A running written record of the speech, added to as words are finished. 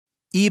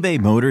eBay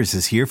Motors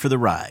is here for the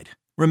ride.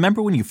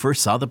 Remember when you first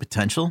saw the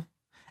potential?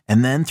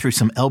 And then through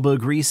some elbow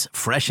grease,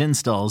 fresh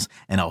installs,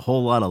 and a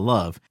whole lot of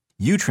love,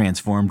 you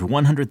transformed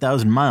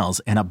 100,000 miles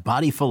and a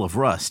body full of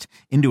rust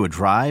into a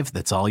drive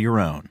that's all your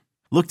own.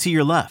 Look to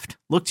your left.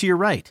 Look to your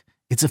right.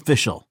 It's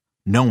official.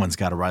 No one's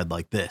got a ride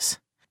like this.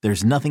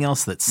 There's nothing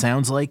else that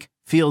sounds like,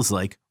 feels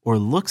like, or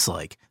looks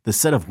like the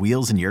set of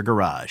wheels in your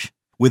garage.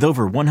 With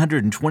over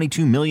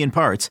 122 million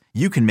parts,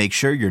 you can make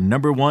sure your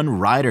number one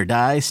ride or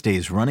die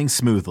stays running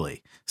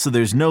smoothly. So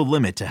there's no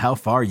limit to how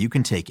far you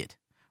can take it.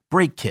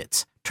 Brake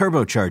kits,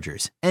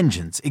 turbochargers,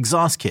 engines,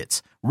 exhaust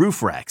kits,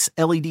 roof racks,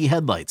 LED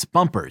headlights,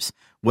 bumpers,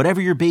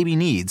 whatever your baby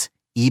needs,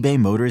 eBay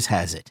Motors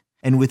has it.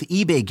 And with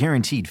eBay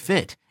Guaranteed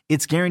Fit,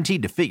 it's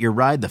guaranteed to fit your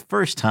ride the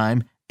first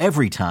time,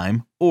 every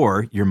time,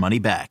 or your money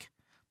back.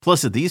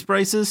 Plus at these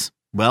prices,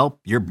 well,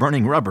 you're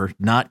burning rubber,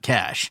 not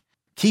cash.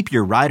 Keep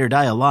your ride or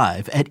die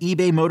alive at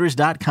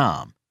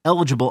ebaymotors.com.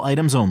 Eligible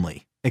items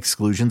only.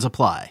 Exclusions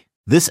apply.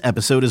 This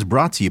episode is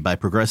brought to you by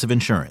Progressive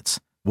Insurance.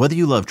 Whether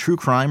you love true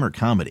crime or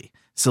comedy,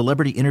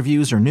 celebrity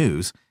interviews or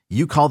news,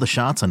 you call the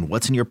shots on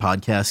what's in your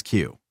podcast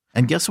queue.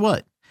 And guess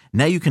what?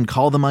 Now you can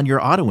call them on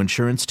your auto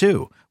insurance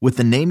too with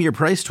the Name Your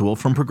Price tool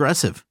from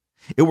Progressive.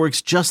 It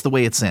works just the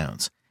way it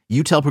sounds.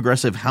 You tell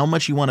Progressive how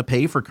much you want to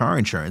pay for car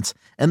insurance,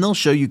 and they'll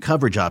show you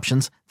coverage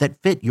options that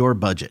fit your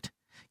budget.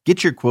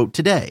 Get your quote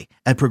today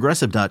at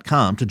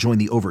Progressive.com to join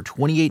the over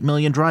 28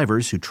 million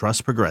drivers who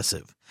trust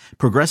Progressive.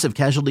 Progressive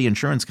Casualty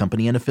Insurance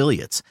Company and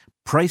Affiliates.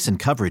 Price and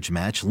coverage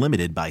match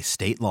limited by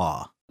state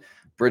law.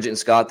 Bridget and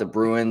Scott, the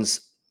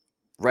Bruins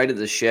righted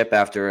the ship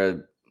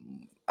after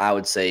I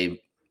would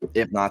say,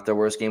 if not their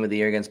worst game of the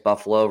year against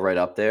Buffalo, right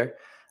up there.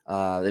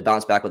 They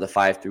bounced back with a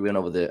 5-3 win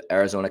over the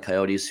Arizona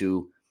Coyotes,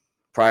 who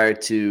prior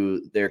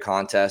to their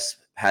contest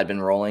had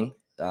been rolling.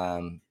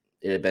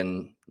 It had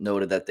been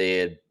noted that they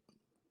had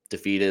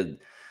defeated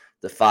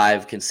the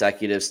 5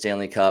 consecutive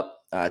Stanley Cup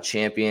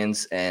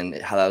champions, and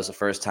how that was the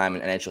first time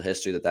in NHL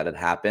history that had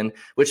happened,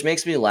 which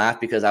makes me laugh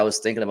because I was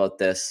thinking about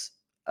this.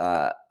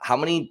 How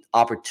many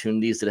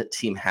opportunities did a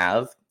team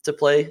have to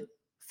play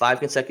 5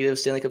 consecutive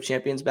Stanley Cup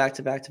champions back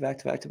to back?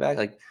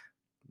 Like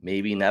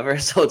maybe never.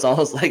 So it's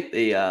almost like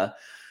they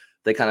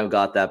kind of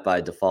got that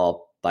by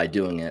default by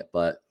doing it.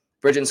 But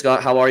Bridget and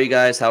Scott, how are you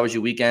guys? How was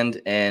your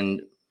weekend?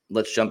 And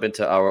let's jump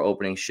into our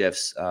opening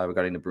shifts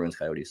regarding the Bruins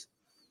Coyotes.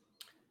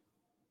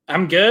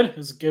 I'm good. It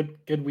was a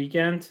good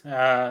weekend.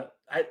 I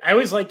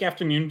always like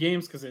afternoon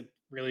games because it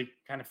really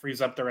kind of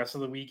frees up the rest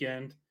of the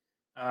weekend.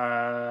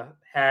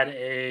 Had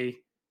a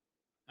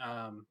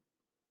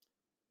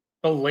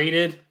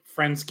belated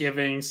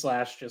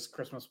Friendsgiving / just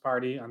Christmas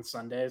party on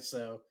Sunday.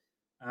 So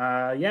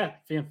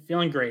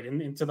feeling great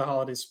into the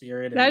holiday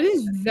spirit. That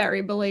is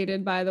very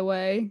belated, by the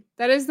way.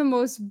 That is the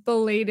most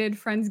belated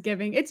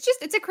Friendsgiving.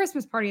 It's a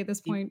Christmas party at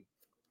this point.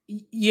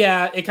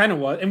 Yeah, it kind of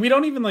was. And we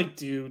don't even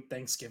do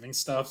Thanksgiving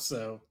stuff.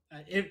 So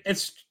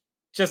it's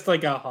just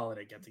like a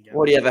holiday get together.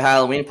 What, do you have a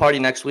Halloween party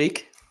next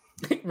week?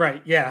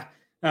 Right. Yeah.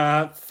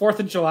 4th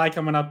of July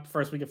coming up,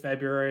 first week of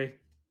February.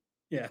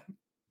 Yeah.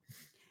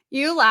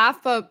 You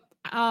laugh, but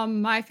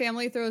my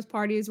family throws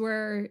parties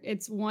where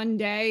it's one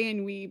day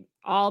and we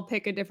all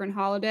pick a different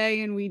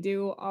holiday and we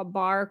do a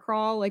bar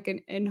crawl, like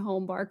an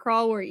in-home bar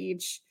crawl where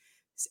each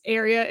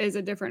area is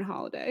a different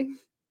holiday.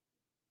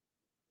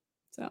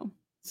 So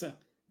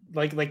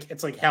like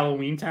it's like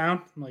Halloween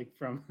Town, like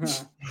from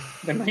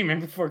The Nightmare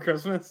Before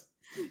Christmas.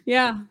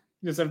 Yeah.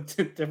 Just have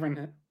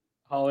different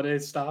holiday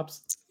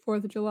stops.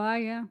 4th of July,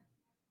 yeah.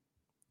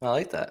 I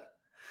like that.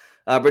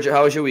 Bridget,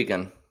 how was your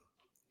weekend?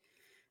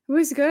 It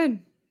was good.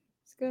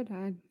 It's good.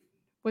 I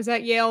was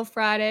at Yale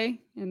Friday,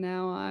 and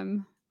now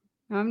I'm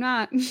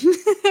not.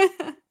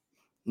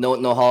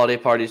 No holiday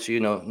parties for you.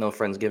 No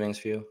Friendsgivings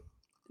for you.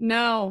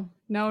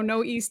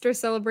 No Easter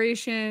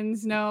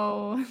celebrations.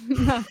 No,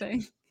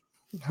 nothing.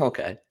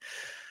 Okay.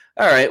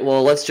 All right.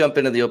 Well, let's jump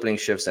into the opening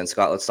shifts then.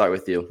 Scott, let's start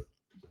with you.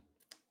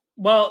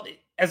 Well,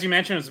 as you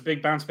mentioned, it was a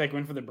big bounce back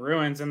win for the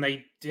Bruins, and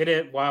they did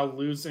it while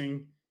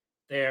losing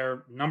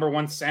their number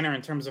one center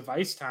in terms of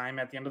ice time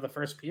at the end of the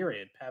first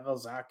period. Pavel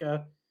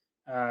Zacha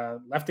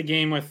left the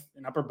game with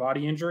an upper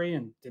body injury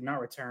and did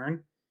not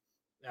return.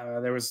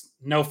 There was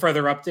no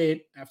further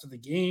update after the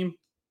game.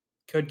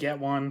 Could get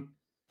one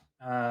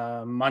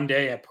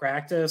Monday at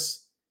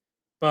practice.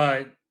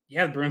 But,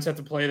 yeah, the Bruins have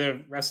to play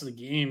the rest of the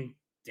game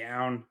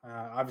down.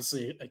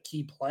 Obviously, a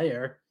key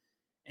player.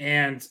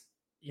 And,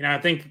 I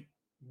think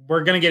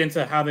we're going to get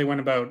into how they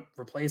went about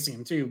replacing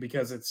him, too,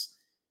 because it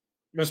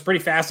was pretty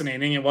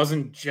fascinating. It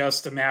wasn't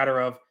just a matter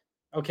of,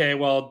 okay,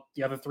 well,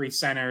 the other 3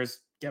 centers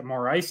get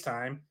more ice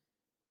time.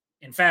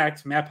 In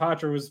fact, Matt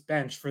Poitras was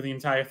benched for the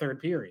entire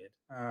third period.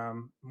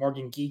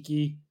 Morgan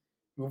Geekie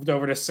moved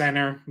over to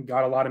center,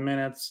 got a lot of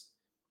minutes.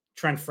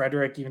 Trent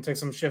Frederick even took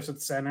some shifts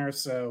at center.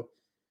 So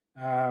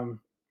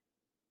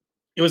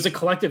it was a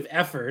collective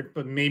effort,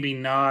 but maybe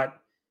not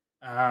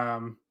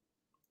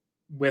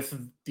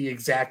with the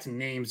exact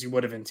names you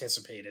would have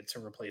anticipated to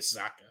replace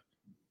Zacha.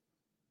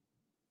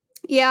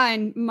 Yeah,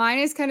 and mine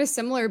is kind of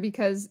similar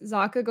because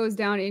Zacha goes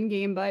down in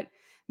game, but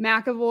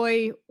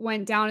McAvoy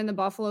went down in the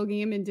Buffalo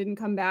game and didn't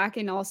come back,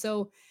 and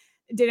also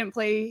didn't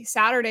play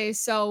Saturday.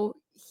 So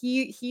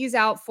he's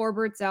out.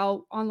 Forbert's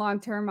out on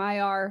long-term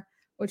IR,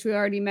 which we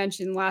already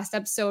mentioned last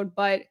episode.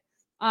 But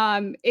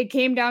it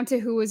came down to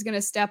who was going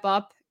to step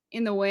up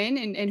in the win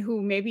and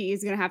who maybe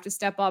is going to have to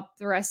step up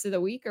the rest of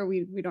the week, or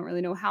we don't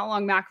really know how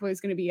long McAvoy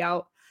is going to be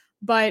out.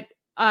 But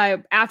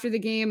after the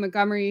game,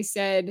 Montgomery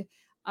said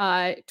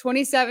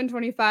 27,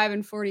 25,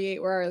 and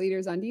 48 were our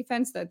leaders on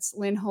defense. That's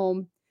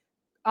Lindholm,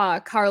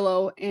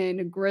 Carlo,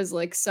 and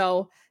Grizzlick.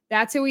 So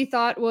that's who we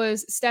thought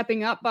was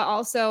stepping up. But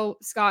also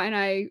Scott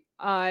and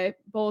I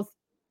both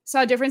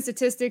saw different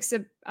statistics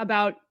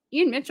about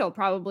Ian Mitchell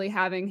probably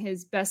having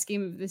his best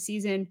game of the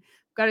season.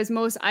 Got his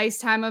most ice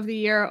time of the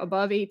year,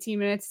 above 18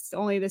 minutes. It's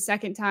only the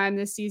second time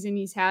this season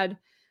he's had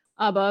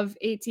above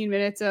 18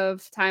 minutes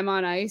of time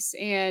on ice.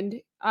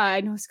 And I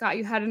know, Scott,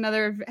 you had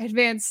another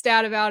advanced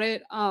stat about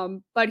it.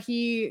 But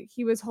he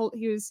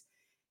was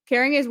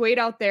carrying his weight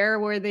out there,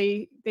 where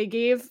they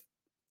gave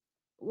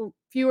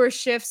fewer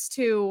shifts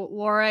to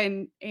Laura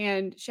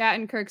and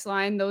Shattenkirk's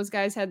line. Those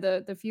guys had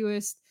the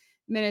fewest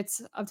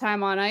minutes of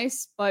time on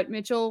ice, but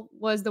Mitchell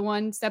was the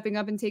one stepping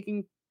up and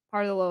taking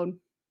part of the load.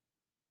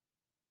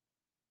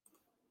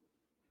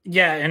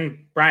 Yeah,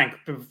 and Brian,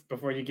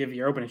 before you give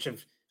your opening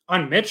shift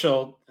on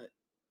Mitchell,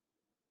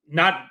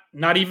 not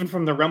even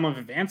from the realm of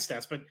advanced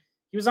stats, but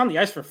he was on the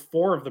ice for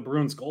 4 of the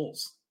Bruins'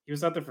 goals. He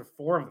was out there for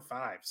 4 of the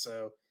 5.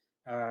 So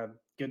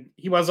good.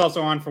 He was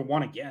also on for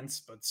 1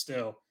 against, but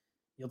still,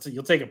 you'll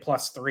take a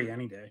 +3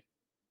 any day.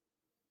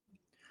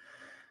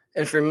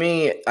 And for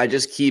me, I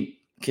just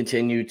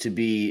continue to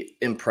be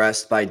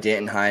impressed by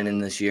Danton Heinen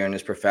this year and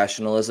his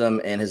professionalism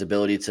and his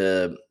ability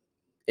to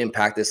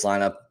impact this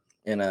lineup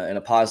in a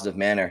positive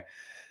manner.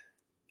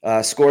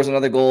 Scores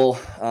another goal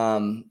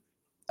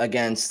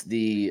against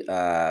the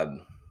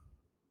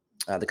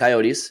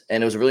Coyotes,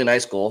 and it was a really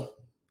nice goal.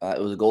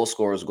 It was a goal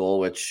scorer's goal,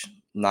 which,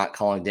 not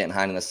calling Danton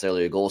Heinen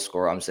necessarily a goal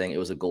scorer, I'm saying it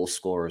was a goal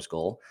scorer's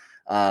goal.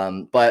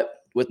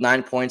 But with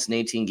 9 points in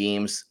 18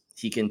 games,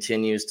 he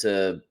continues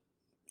to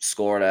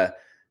score at a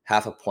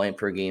half a point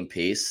per game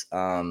pace.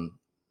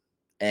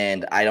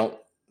 And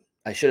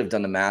I should have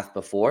done the math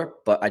before,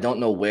 but I don't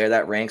know where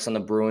that ranks on the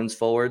Bruins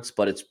forwards,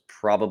 but it's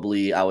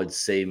probably, I would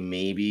say,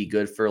 maybe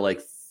good for like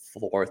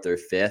 4th or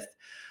 5th.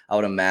 I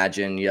would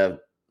imagine you have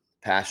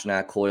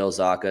Pastrnak, Coyle,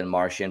 Zacha, and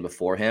Marchand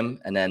before him,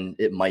 and then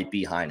it might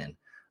be Heinen.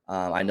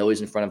 I know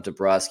he's in front of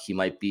DeBrusk. He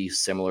might be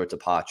similar to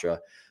Poitras.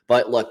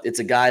 But look, it's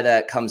a guy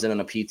that comes in on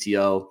a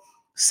PTO,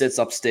 sits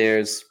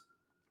upstairs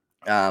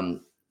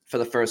for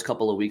the first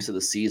couple of weeks of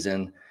the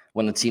season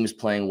when the team's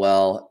playing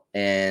well,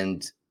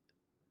 and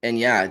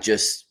yeah,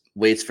 just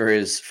waits for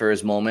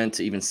his moment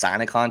to even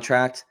sign a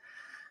contract.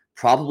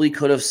 Probably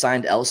could have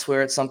signed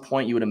elsewhere at some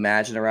point, you would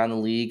imagine, around the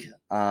league.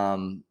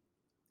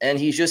 And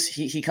he's just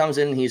he comes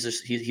in and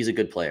he's a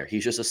good player.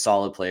 He's just a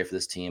solid player for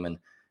this team, and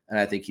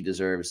I think he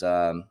deserves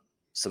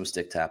some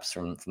stick taps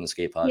from the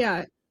skate pod.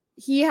 Yeah,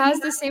 he has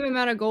the same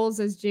amount of goals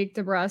as Jake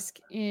DeBrusk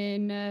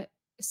in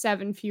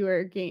 7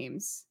 fewer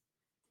games.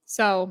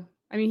 So,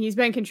 I mean, he's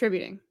been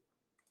contributing.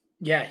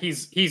 Yeah,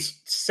 he's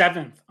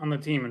 7th on the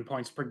team in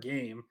points per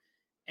game.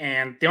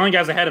 And the only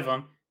guys ahead of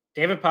him,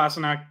 David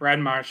Pastrnak, Brad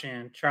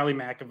Marchand, Charlie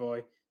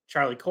McAvoy,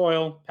 Charlie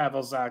Coyle,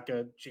 Pavel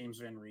Zacha, James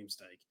Van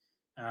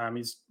Riemsdyk.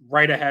 He's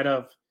right ahead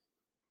of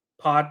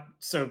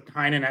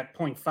Heinen at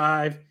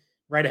 0.5,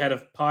 right ahead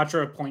of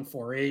Poitras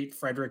 0.48,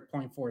 Frederick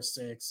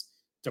 0.46,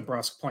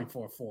 DeBrusk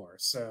 0.44.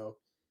 So,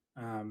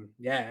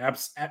 yeah,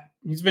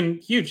 he's been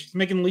huge. He's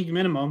making league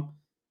minimum,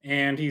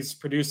 and he's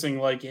producing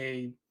like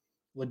a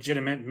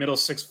legitimate middle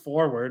 6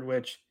 forward,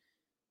 which,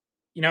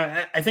 you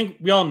know, I think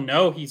we all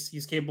know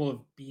he's capable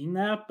of being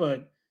that,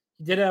 but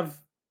he did have,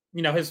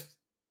 you know, his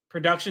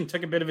production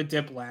took a bit of a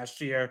dip last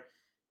year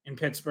in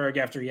Pittsburgh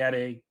after he had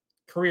a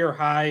career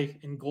high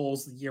in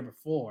goals the year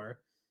before.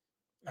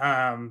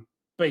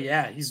 But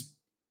yeah, he's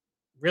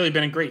really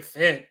been a great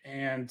fit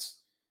and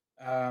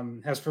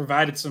has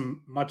provided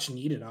some much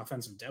needed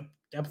offensive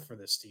depth for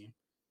this team.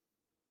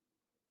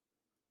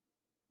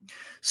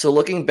 So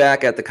looking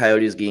back at the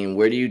Coyotes game,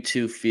 where do you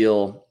two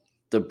feel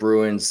the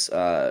Bruins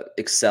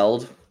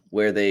excelled,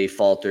 where they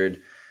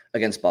faltered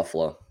against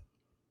Buffalo?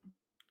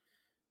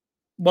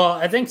 Well,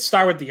 I think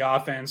start with the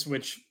offense,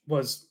 which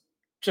was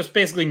just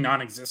basically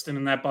non-existent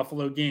in that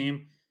Buffalo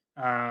game.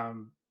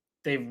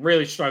 They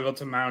really struggled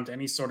to mount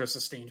any sort of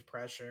sustained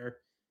pressure.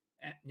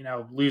 You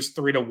know, lose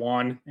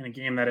 3-1 in a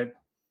game that it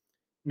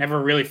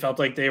never really felt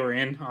like they were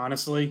in,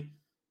 honestly.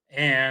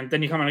 And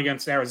then you come in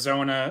against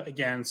Arizona,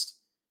 against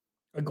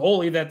a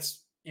goalie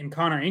that's in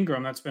Connor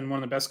Ingram. That's been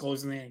one of the best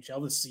goalies in the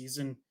NHL this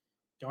season.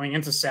 Going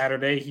into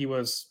Saturday, he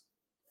was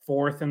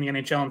 4th in the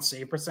NHL in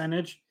save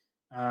percentage.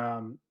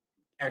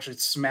 Actually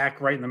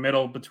smack right in the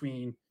middle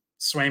between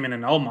Swayman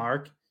and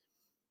Ullmark.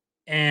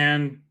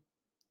 And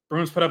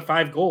Bruins put up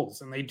 5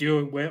 goals, and they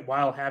do it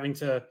while having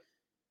to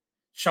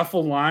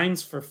shuffle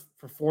lines for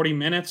 40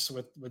 minutes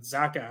with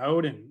Zacha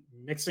out and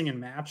mixing and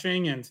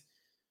matching. And,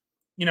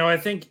 you know, I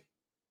think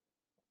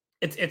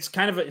it's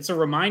kind of it's a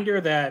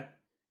reminder that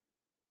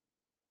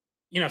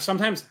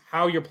sometimes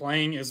how you're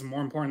playing is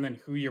more important than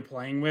who you're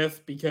playing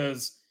with,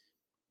 because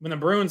when the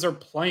Bruins are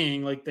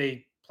playing like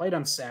they played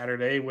on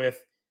Saturday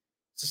with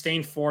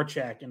sustained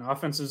forecheck and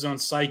offensive zone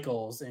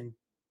cycles and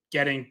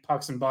getting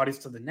pucks and bodies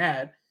to the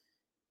net,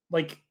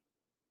 like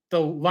the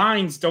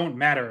lines don't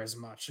matter as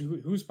much.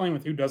 Who's playing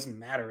with who doesn't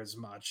matter as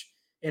much.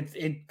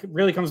 It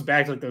really comes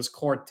back to like those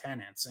core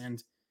tenets.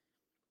 And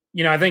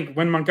I think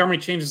when Montgomery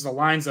changes the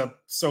lines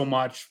up so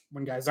much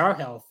when guys are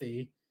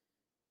healthy,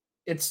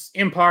 it's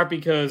in part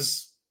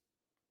because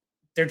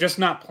they're just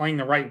not playing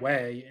the right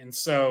way, and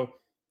so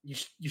you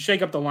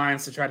shake up the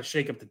lines to try to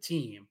shake up the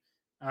team.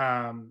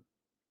 Um,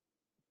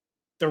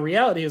 the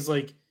reality is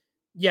like,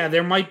 yeah,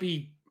 there might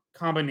be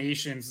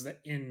combinations that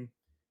in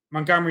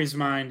Montgomery's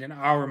mind and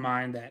our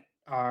mind that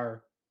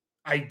are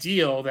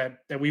ideal that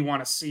we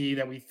want to see,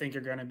 that we think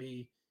are going to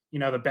be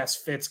the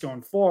best fits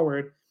going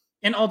forward,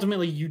 and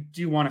ultimately you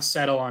do want to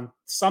settle on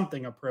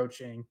something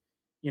approaching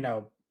you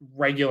know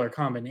regular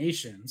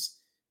combinations,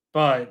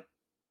 but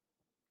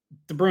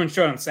the Bruins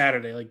showed on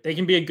Saturday like they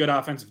can be a good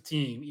offensive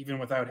team even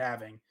without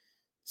having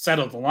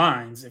settled the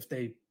lines if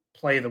they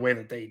play the way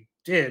that they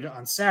did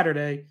on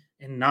Saturday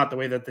and not the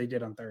way that they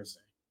did on Thursday.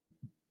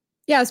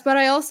 Yes, but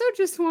I also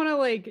just want to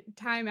like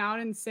time out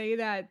and say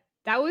that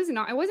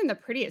it wasn't the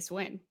prettiest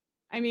win.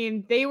 I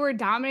mean, they were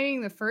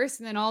dominating the first,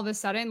 and then all of a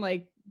sudden,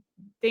 like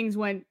things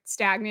went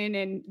stagnant,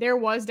 and there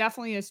was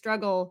definitely a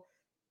struggle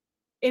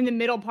in the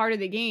middle part of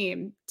the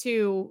game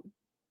to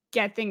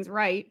get things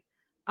right.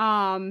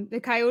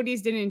 The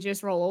Coyotes didn't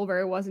just roll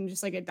over. It wasn't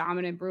just like a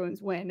dominant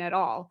Bruins win at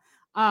all.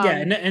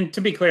 Yeah, Um, and to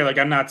be clear, like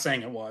I'm not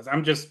saying it was.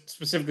 I'm just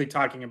specifically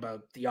talking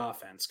about the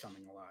offense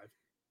coming alive.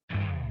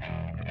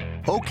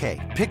 Okay,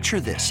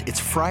 picture this. It's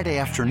Friday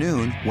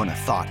afternoon when a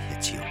thought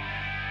hits you.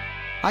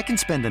 I can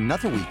spend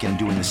another weekend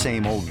doing the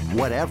same old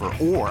whatever,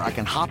 or I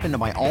can hop into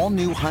my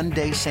all-new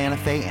Hyundai Santa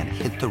Fe and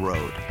hit the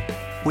road.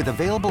 With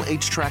available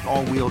H-Track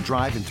all-wheel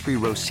drive and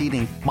 3-row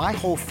seating, my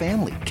whole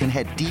family can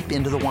head deep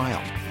into the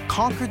wild.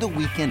 Conquer the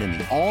weekend in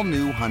the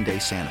all-new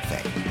Hyundai Santa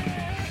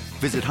Fe.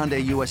 Visit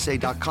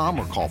HyundaiUSA.com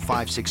or call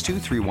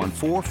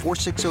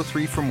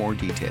 562-314-4603 for more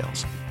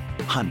details.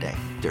 Hyundai,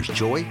 there's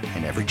joy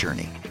in every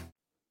journey.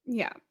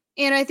 yeah.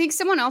 And I think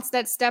someone else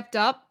that stepped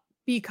up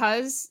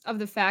because of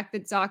the fact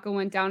that Zacha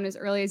went down as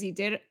early as he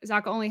did.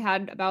 Zacha only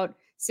had about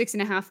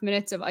 6.5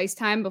 minutes of ice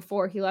time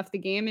before he left the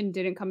game and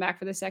didn't come back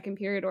for the second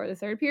period or the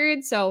third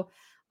period.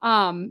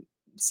 And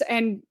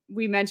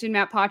we mentioned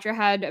Matt Poitras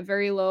had a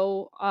very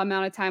low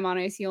amount of time on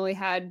ice. He only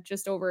had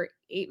just over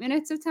 8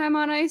 minutes of time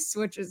on ice,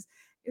 which is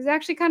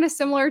actually kind of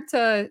similar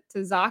to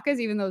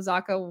Zacha's, even though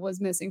Zacha was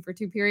missing for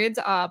 2 periods.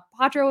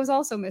 Poitras was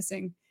also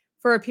missing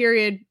for a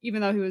period, even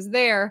though he was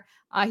there.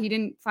 He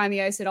didn't find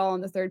the ice at all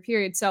in the third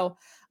period. So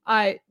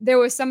there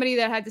was somebody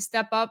that had to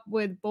step up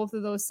with both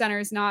of those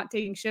centers not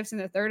taking shifts in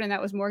the third, and that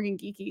was Morgan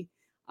Geekie.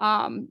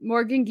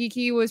 Morgan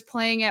Geekie was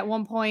playing at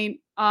one point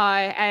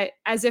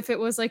as if it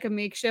was like a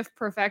makeshift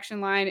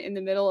perfection line in the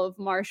middle of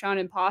Marchand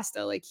and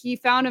Pasta. Like he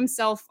found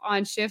himself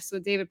on shifts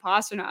with David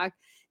Pastrnak,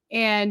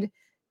 and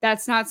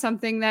that's not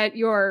something that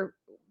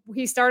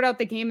he started out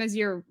the game as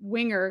your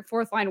winger,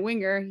 fourth line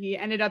winger. He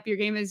ended up the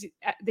game as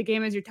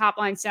your top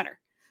line center.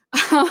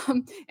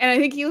 And I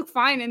think he looked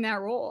fine in that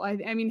role.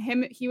 I mean,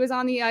 he was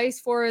on the ice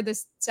for the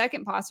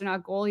second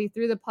Pastrnak goal. He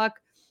threw the puck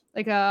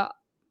like a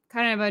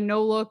kind of a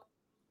no look,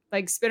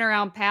 like spin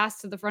around pass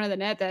to the front of the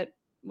net. That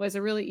was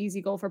a really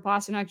easy goal for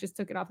Pastrnak. Just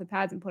took it off the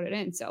pads and put it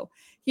in. So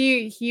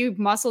he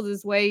muscled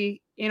his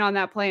way in on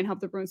that play and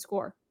helped the Bruins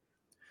score.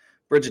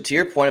 Bridget, to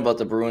your point about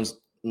the Bruins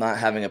not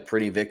having a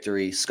pretty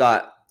victory,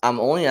 Scott, I'm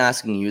only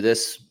asking you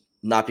this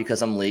not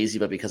because I'm lazy,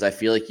 but because I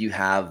feel like you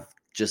have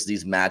just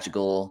these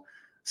magical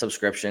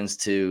subscriptions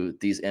to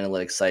these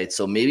analytics sites.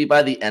 So maybe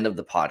by the end of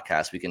the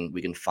podcast, we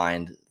can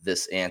find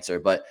this answer.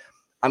 But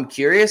I'm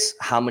curious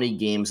how many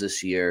games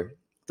this year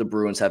the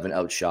Bruins have been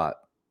outshot.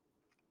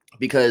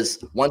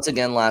 Because once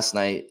again, last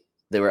night,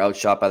 they were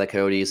outshot by the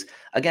Coyotes.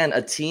 Again,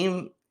 a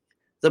team,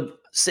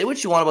 say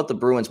what you want about the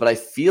Bruins, but I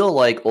feel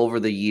like over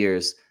the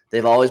years,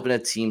 they've always been a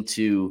team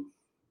to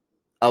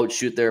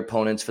outshoot their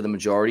opponents for the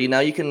majority.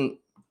 Now you can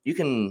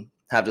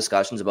have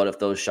discussions about if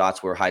those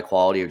shots were high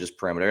quality or just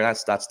perimeter.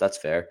 That's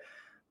fair.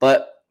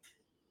 But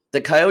the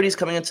Coyotes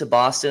coming into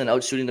Boston and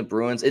outshooting the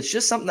Bruins, it's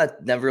just something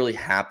that never really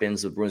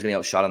happens. The Bruins getting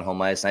outshot on home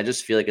ice. And I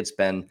just feel like it's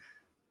been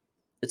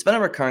a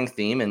recurring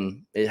theme,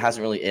 and it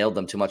hasn't really ailed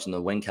them too much in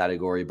the win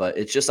category. But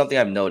it's just something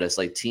I've noticed.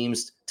 Like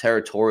teams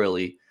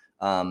territorially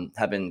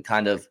have been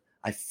kind of,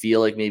 I feel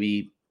like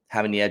maybe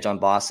having the edge on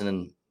Boston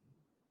in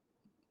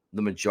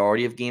the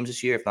majority of games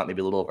this year, if not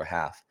maybe a little over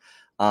half.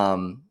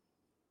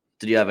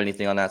 Did you have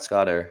anything on that,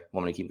 Scott, or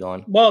want me to keep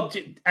going? Well,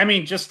 I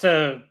mean, just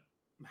to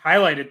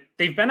highlight it,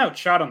 they've been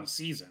outshot on the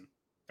season.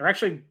 They're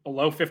actually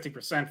below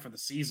 50% for the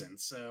season.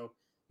 So,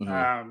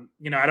 I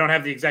don't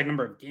have the exact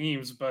number of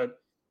games,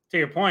 but to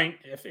your point,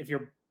 if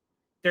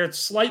they're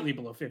slightly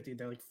below 50,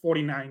 they're like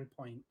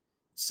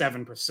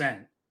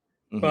 49.7%.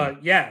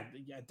 But yeah,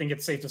 I think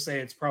it's safe to say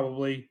it's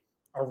probably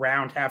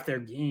around half their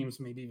games,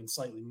 maybe even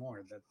slightly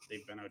more, that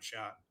they've been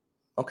outshot.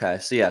 Okay,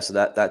 so yeah, so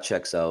that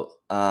checks out.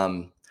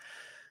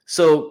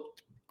 So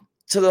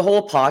to the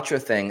whole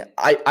Poitras thing,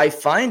 I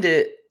find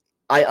it.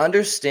 I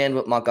understand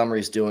what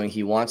Montgomery's doing.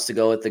 He wants to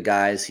go with the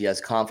guys he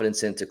has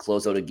confidence in to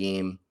close out a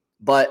game,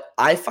 but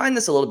I find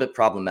this a little bit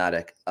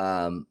problematic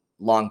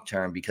long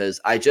term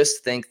because I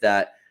just think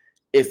that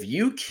if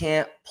you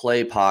can't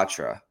play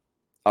Poitras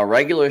a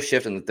regular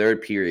shift in the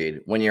third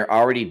period when you're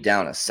already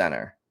down a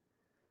center,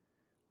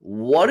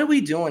 what are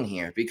we doing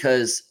here?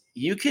 Because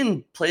you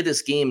can play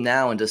this game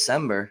now in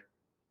December,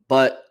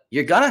 but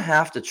you're gonna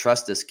have to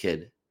trust this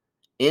kid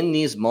in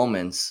these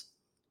moments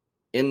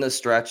in the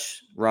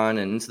stretch run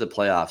and into the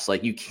playoffs.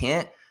 Like you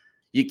can't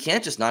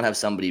just not have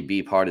somebody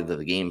be part of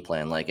the game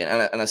plan. Like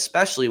and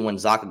especially when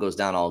Zaka goes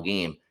down all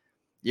game,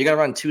 you're gonna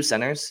run two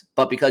centers,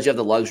 but because you have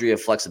the luxury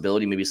of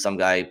flexibility, maybe some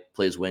guy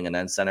plays wing and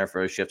then center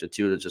for a shift or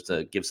two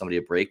to give somebody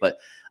a break. But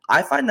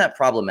I find that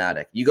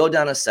problematic. You go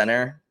down a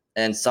center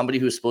and somebody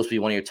who's supposed to be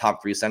one of your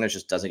top three centers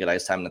just doesn't get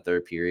ice time in the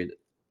third period.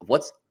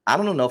 I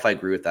don't know if I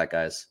agree with that,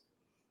 guys.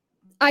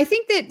 I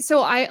think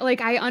that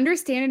I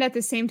understand it at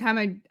the same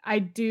time. I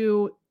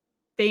do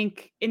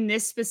think in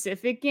this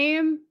specific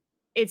game,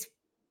 it's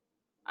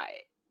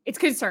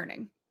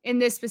concerning in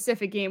this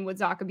specific game with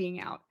Zaka being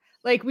out.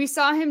 Like we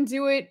saw him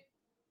do it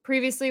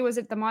previously. Was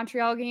it the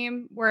Montreal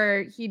game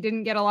where he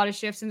didn't get a lot of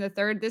shifts in the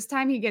third? This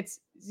time he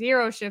gets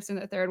 0 shifts in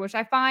the third, which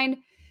I find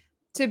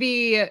to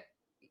be,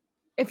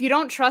 if you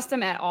don't trust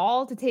him at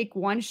all to take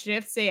one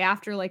shift, say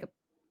after like a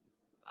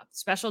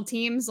special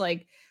teams,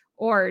 like,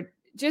 or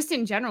just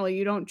in general,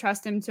 you don't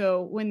trust him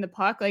to win the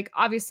puck. Like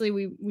obviously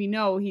we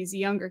know he's a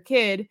younger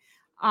kid,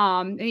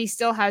 and he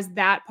still has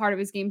that part of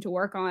his game to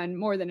work on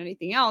more than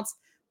anything else.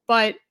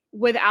 But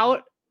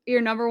without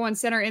your number one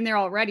center in there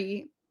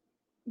already,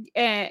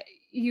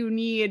 you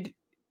need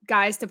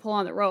guys to pull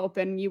on the rope,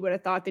 and you would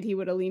have thought that he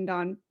would have leaned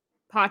on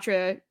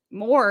Poitras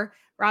more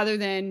rather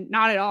than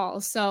not at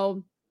all.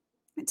 So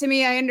to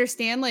me, I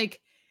understand, like,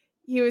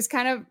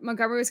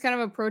 Montgomery was kind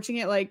of approaching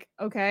it like,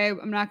 okay,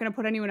 I'm not going to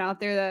put anyone out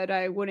there that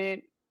I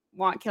wouldn't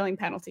want killing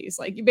penalties.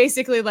 Like you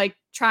basically like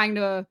trying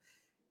to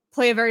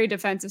play a very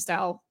defensive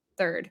style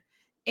third,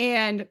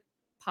 and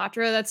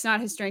Poitras, that's not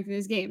his strength in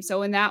his game.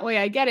 So in that way,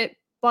 I get it,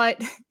 but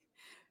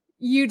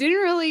you didn't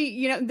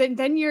really,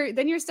 then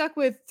you're stuck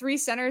with 3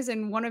 centers,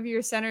 and one of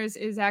your centers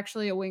is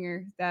actually a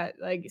winger that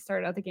like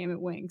started out the game at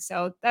wing.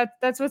 So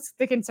that's what's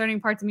the concerning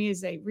part to me,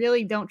 is they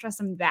really don't trust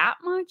him that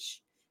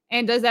much.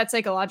 And does that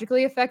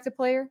psychologically affect a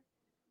player?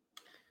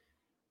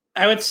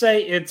 I would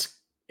say it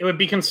would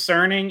be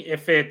concerning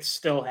if it's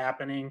still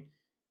happening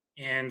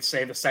in,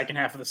 say, the second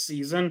half of the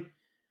season.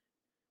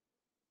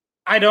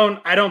 I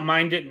don't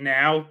mind it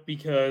now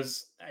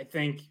because I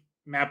think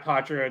Matt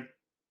Poitras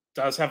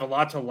does have a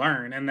lot to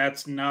learn, and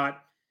that's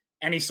not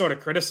any sort of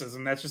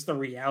criticism. That's just the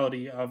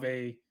reality of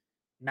a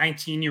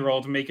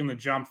 19-year-old making the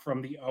jump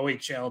from the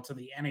OHL to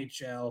the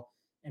NHL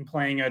and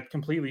playing a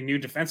completely new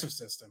defensive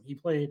system. He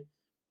played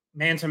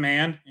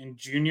man-to-man in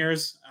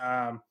juniors,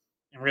 and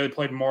really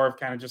played more of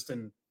kind of just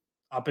an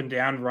up and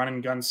down run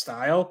and gun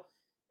style.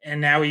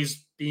 And now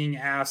he's being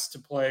asked to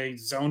play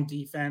zone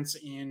defense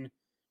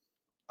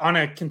on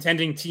a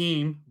contending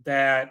team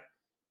that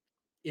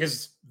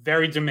is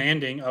very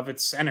demanding of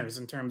its centers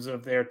in terms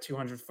of their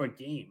 200-foot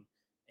game.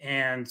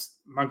 And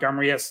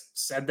Montgomery has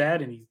said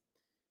that, and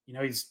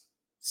he's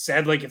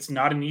said like it's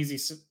not an easy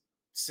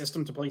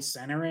system to play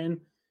center in.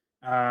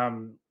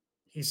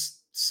 He's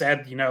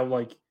said,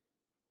 like,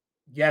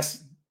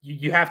 yes,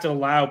 you have to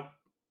allow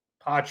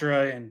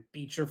Poitras and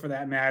Beecher, for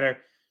that matter,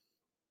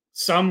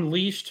 some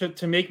leash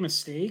to make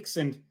mistakes.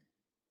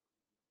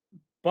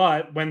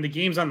 But when the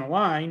game's on the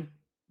line,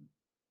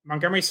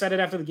 Montgomery said it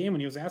after the game when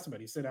he was asked about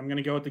it. He said, I'm going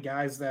to go with the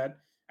guys that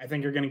I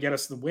think are going to get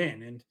us the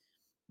win. And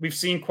we've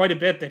seen quite a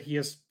bit that he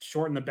has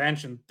shortened the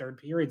bench in third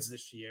periods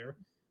this year.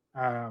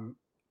 I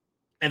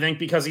think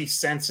because he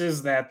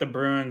senses that the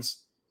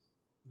Bruins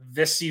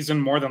this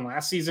season more than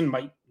last season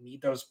might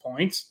need those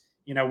points.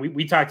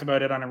 We talked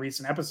about it on a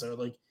recent episode.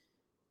 Like,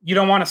 you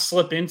don't want to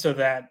slip into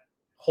that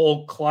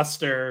whole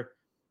cluster,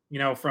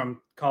 from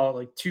call it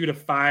like 2 to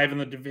 5 in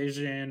the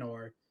division,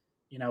 or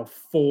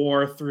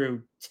 4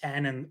 through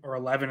 10 or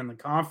 11 in the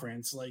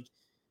conference. Like,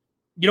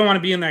 you don't want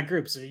to be in that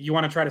group. So you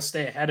want to try to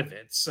stay ahead of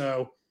it.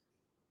 So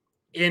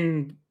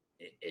in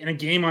a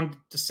game on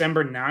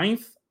December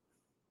 9th,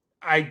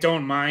 I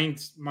don't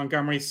mind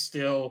Montgomery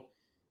still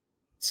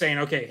saying,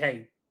 okay,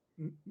 hey,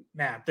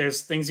 Matt,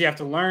 there's things you have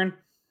to learn.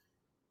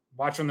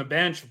 Watch on the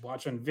bench,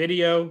 watch on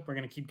video. We're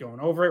going to keep going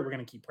over it. We're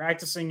going to keep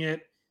practicing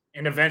it.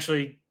 And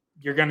eventually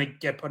you're going to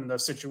get put in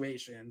those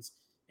situations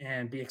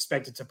and be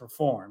expected to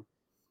perform.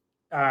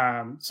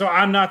 So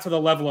I'm not to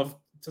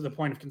the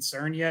point of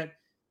concern yet.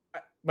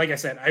 Like I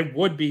said, I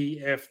would be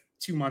if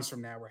 2 months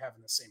from now we're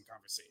having the same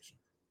conversation.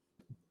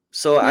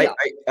 So yeah.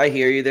 I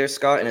hear you there,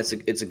 Scott, and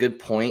it's a good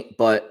point,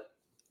 but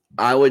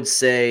I would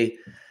say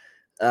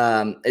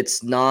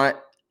it's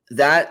not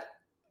that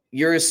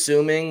you're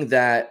assuming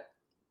that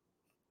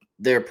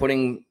they're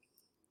putting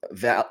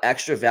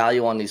extra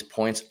value on these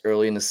points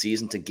early in the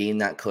season to gain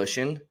that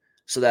cushion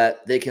so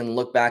that they can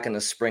look back in the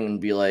spring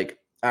and be like,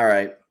 all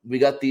right, we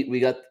got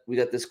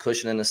this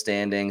cushion in the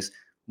standings.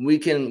 We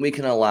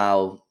can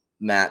allow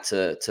Matt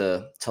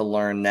to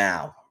learn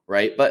now,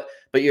 right? But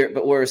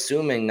we're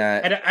assuming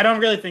that. I don't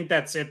really think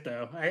that's it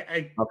though.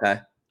 Okay.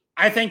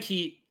 I think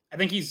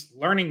he's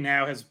learning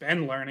now, has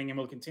been learning, and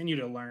will continue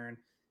to learn.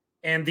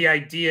 And the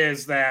idea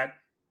is that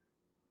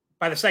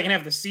by the second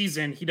half of the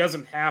season, he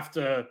doesn't have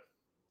to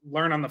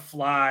learn on the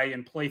fly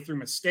and play through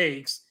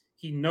mistakes.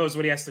 He knows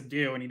what he has to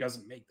do, and he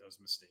doesn't make those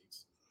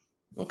mistakes.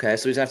 Okay,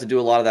 so he's gonna have to do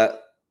a lot of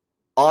that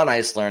on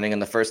ice learning in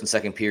the first and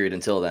second period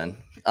until then.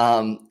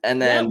 And then,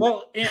 yeah,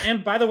 well,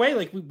 and by the way,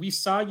 like we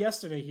saw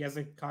yesterday, he has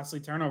a costly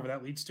turnover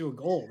that leads to a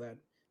goal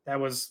that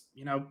was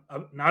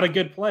not a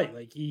good play.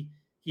 Like he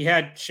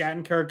had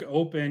Shattenkirk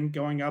open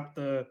going up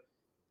the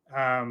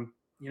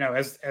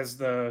as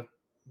the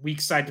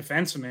weak side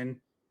defenseman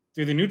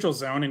through the neutral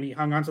zone, and he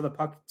hung onto the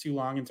puck too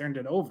long and turned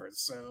it over.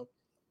 So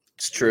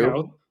it's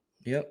true.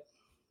 Yep,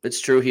 it's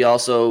true. He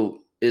also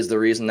is the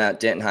reason that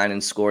Danton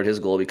Heinen scored his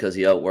goal because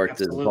he outworked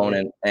his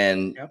opponent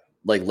and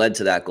led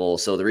to that goal.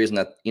 So the reason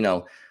that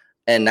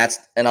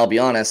and I'll be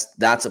honest,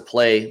 that's a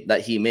play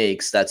that he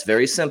makes that's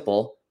very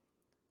simple,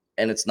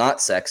 and it's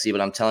not sexy. But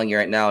I'm telling you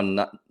right now,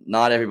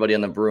 not everybody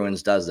on the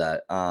Bruins does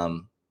that.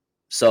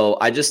 So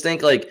I just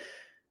think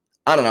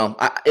I don't know.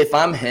 If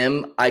I'm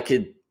him,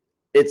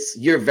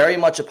 you're very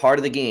much a part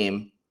of the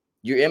game.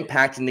 You're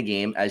impacting the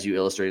game, as you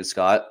illustrated,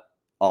 Scott,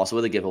 also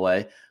with a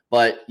giveaway.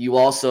 But you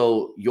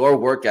also, your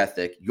work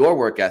ethic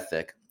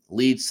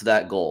leads to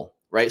that goal,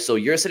 right? So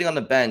you're sitting on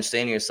the bench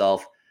saying to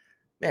yourself,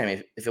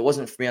 man, if it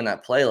wasn't for me on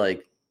that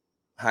play,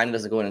 Heinen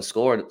doesn't go in and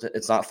score,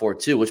 it's not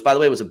 4-2, which, by the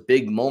way, was a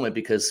big moment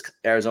because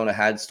Arizona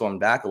had stormed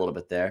back a little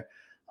bit there.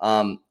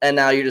 And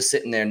now you're just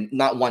sitting there,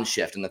 not one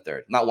shift in the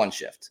third, not one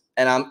shift.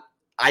 And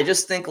I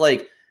just think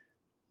I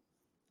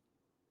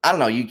don't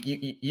know.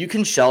 You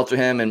can shelter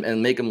him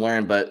and make him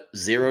learn, but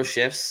 0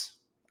 shifts.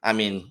 I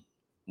mean,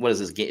 what is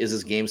this game? Is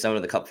this game 7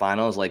 of the Cup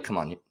Finals? Come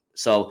on.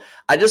 So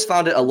I just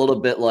found it a little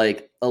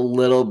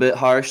bit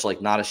harsh,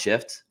 not a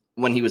shift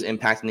when he was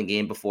impacting the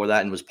game before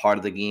that and was part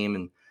of the game.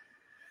 And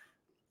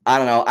I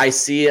don't know. I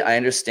see it. I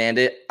understand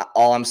it.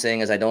 All I'm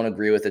saying is I don't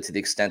agree with it to the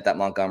extent that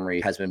Montgomery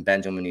has been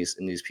benched in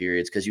these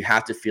periods, because you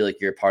have to feel like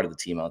you're a part of the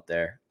team out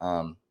there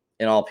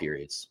in all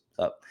periods.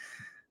 So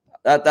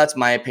that's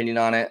my opinion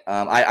on it.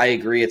 I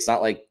agree. It's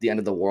not the end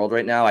of the world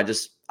right now. I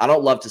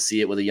don't love to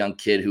see it with a young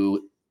kid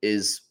who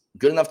is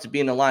good enough to be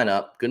in the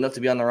lineup, good enough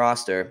to be on the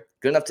roster,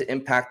 good enough to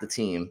impact the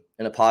team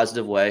in a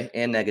positive way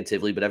and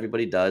negatively, but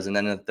everybody does. And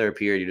then in the third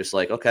period, you're just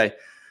okay,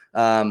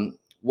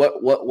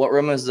 what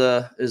room is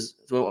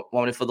want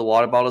me to fill the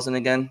water bottles in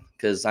again?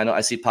 Because I know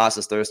I see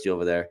Pasta's thirsty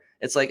over there.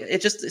 It's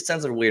it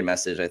sends a weird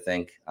message, I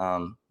think.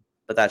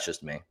 But that's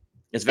just me.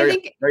 It's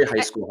very high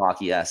school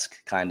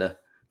hockey-esque, kind of.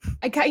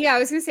 I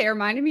was gonna say, it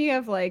reminded me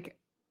of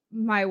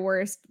my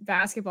worst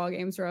basketball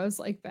games where I was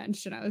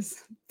benched and I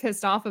was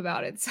pissed off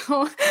about it.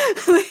 So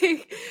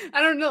I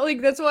don't know,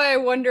 that's why I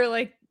wonder,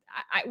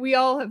 we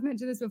all have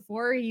mentioned this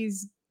before.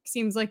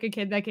 Seems like a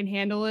kid that can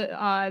handle it,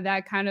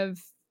 that kind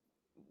of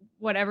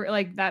whatever,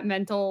 that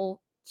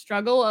mental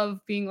struggle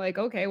of being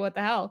okay, what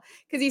the hell?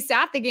 Because he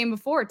sat the game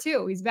before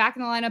too. He's back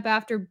in the lineup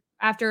after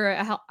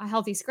a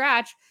healthy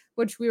scratch,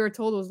 which we were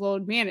told was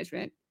load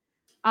management.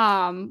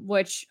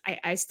 Which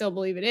I still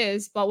believe it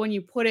is, but when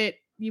you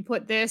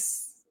put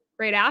this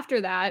right after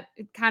that,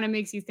 it kind of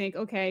makes you think,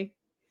 okay,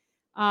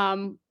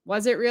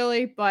 was it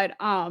really? But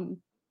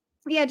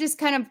yeah, just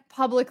kind of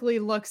publicly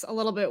looks a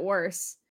little bit worse